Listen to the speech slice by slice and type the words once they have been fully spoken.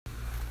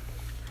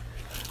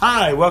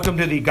Hi, welcome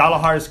to the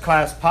Galahar's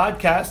Class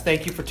Podcast.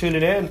 Thank you for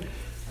tuning in.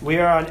 We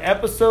are on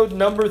episode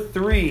number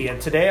 3, and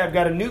today I've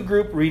got a new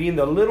group reading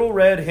The Little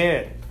Red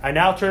Hen. I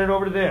now turn it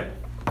over to them.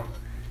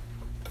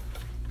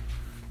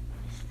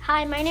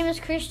 Hi, my name is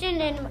Christian,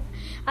 and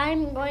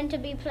I'm going to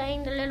be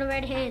playing The Little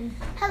Red Hen.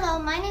 Hello,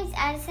 my name's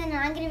Addison, and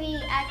I'm going to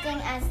be acting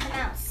as the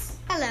mouse.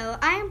 Hello,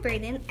 I'm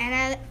Brayden,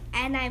 and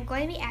I'm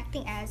going to be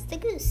acting as the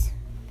goose.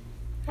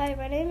 Hi,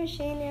 my name is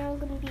Shane, and I'm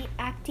going to be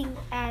acting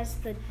as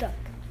the duck.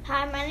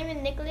 Hi, my name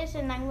is Nicholas,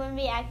 and I'm going to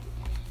be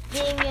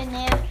being your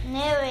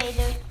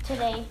narrator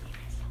today.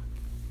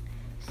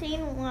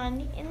 Scene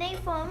 1. In a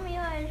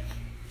farmyard,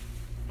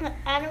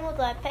 animals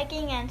are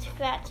pecking and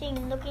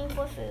scratching, looking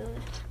for food.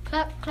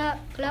 Cluck, cluck,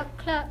 cluck,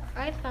 cluck.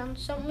 I found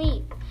some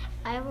wheat.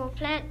 I will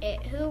plant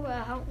it. Who will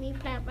help me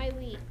plant my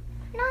wheat?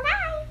 Not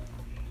I.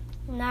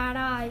 Not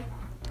I.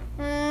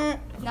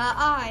 Not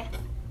I.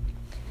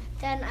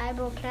 Then I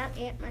will plant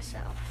it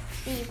myself.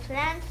 He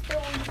plants the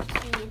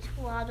wheat seeds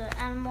while the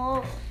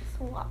animals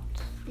swat.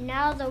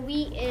 Now the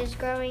wheat is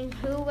growing.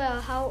 Who will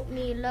help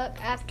me look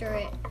after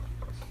it?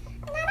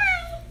 Not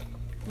I.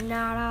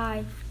 Not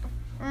I.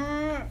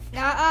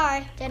 Not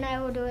I. Then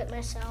I will do it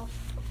myself.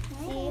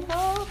 He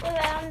holds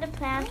around the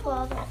plants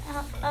while the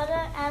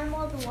other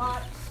animals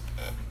watch.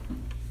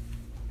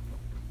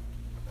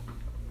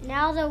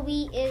 Now the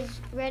wheat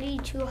is ready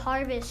to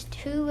harvest.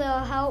 Who will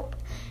help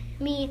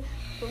me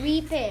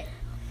reap it?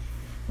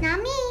 Not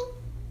me.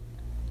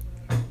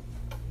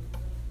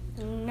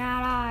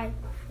 Not I.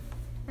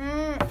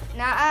 Not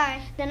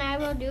I. Then I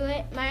will do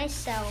it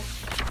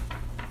myself.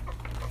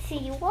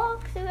 She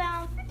walks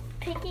around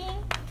picking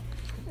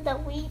the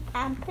wheat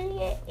and putting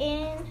it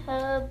in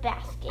her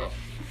basket.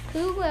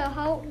 Who will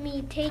help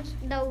me take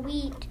the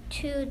wheat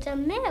to the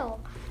mill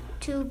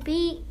to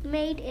be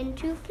made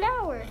into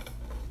flour?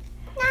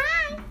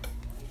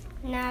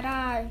 Not I. Not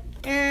I.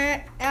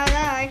 Not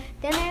I.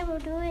 Then I will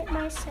do it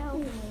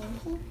myself.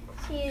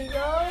 She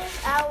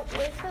rolls out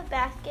with her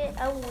basket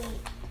of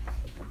wheat.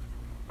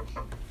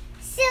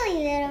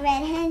 Silly little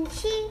red hen.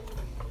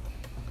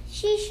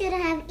 She should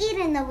have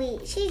eaten the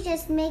wheat. She's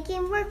just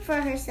making work for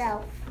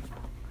herself.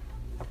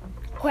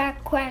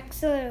 Quack, quack,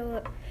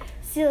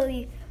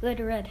 silly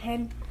little red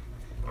hen.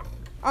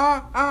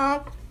 What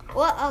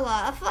a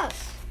lot of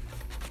fuss.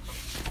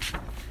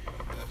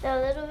 The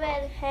little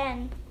red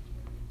hen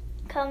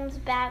comes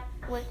back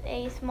with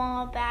a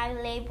small bag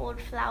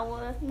labeled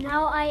flour.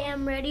 Now I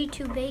am ready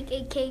to bake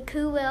a cake.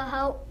 Who will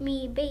help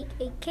me bake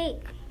a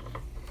cake?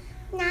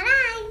 Not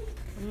I.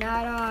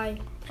 Not I.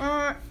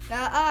 Not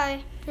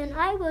I. Then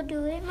I will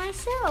do it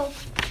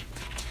myself.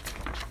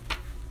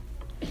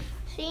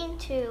 Scene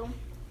 2.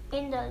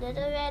 In the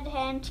little red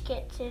hen's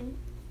kitchen.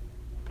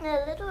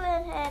 The little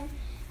red hen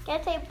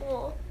gets a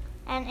bowl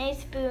and a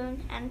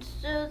spoon and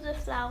stirs the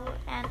flour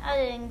and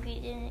other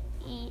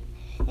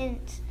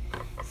ingredients.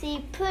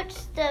 She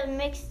puts the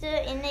mixture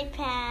in a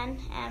pan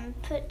and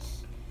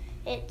puts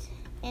it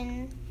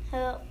in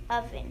her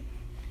oven.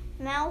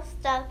 Mouse,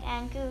 duck,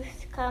 and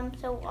goose come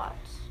to watch.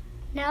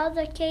 Now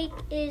the cake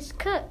is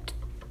cooked.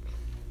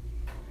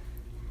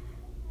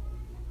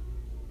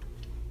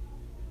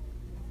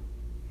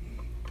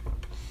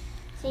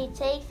 She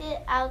takes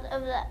it out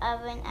of the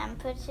oven and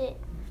puts it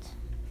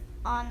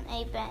on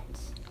a bench.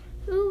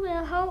 Who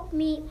will help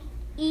me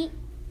eat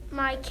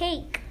my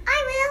cake?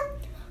 I will.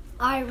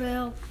 I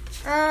will.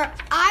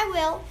 I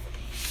will.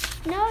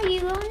 No,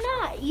 you will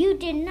not. You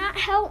did not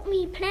help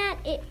me plant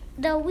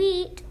the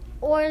wheat,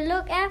 or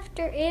look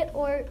after it,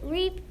 or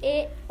reap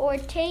it, or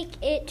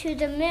take it to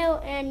the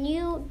mill, and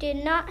you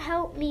did not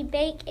help me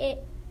bake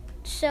it,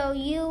 so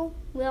you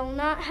will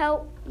not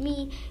help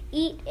me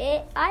eat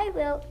it. I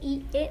will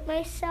eat it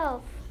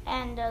myself.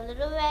 And the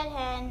little red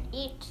hen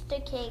eats the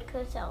cake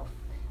herself,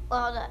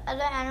 while the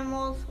other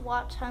animals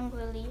watch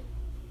hungrily.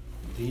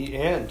 The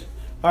end.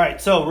 All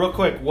right, so real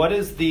quick, what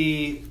is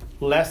the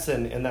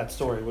lesson in that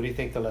story? What do you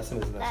think the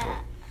lesson is in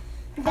that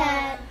story?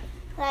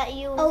 That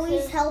you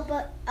Always should help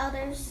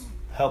others.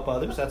 Help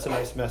others. That's a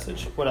nice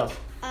message. What else?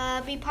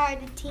 Be part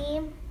of the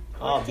team.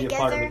 Oh, be a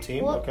part of the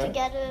team. work Okay.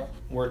 together.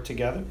 Work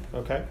together.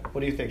 Okay.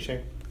 What do you think,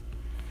 Shane?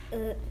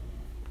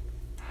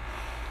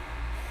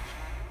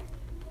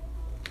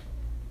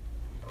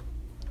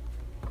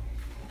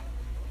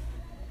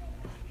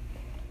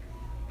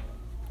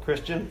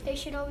 Christian? They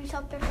should always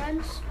help their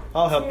friends.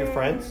 I'll help your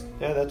friends.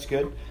 Yeah, that's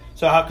good.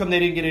 So how come they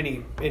didn't get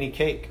any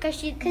cake? Because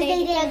they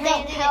didn't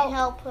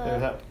help They her.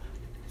 help.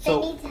 They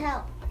So need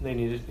help. they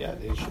needed. Yeah,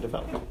 they should have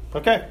helped.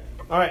 Okay.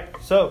 All right.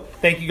 So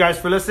thank you guys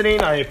for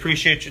listening. I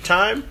appreciate your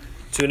time.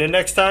 Tune in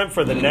next time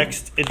for the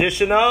next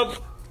edition of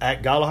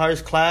At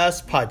Galahar's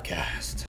Class Podcast.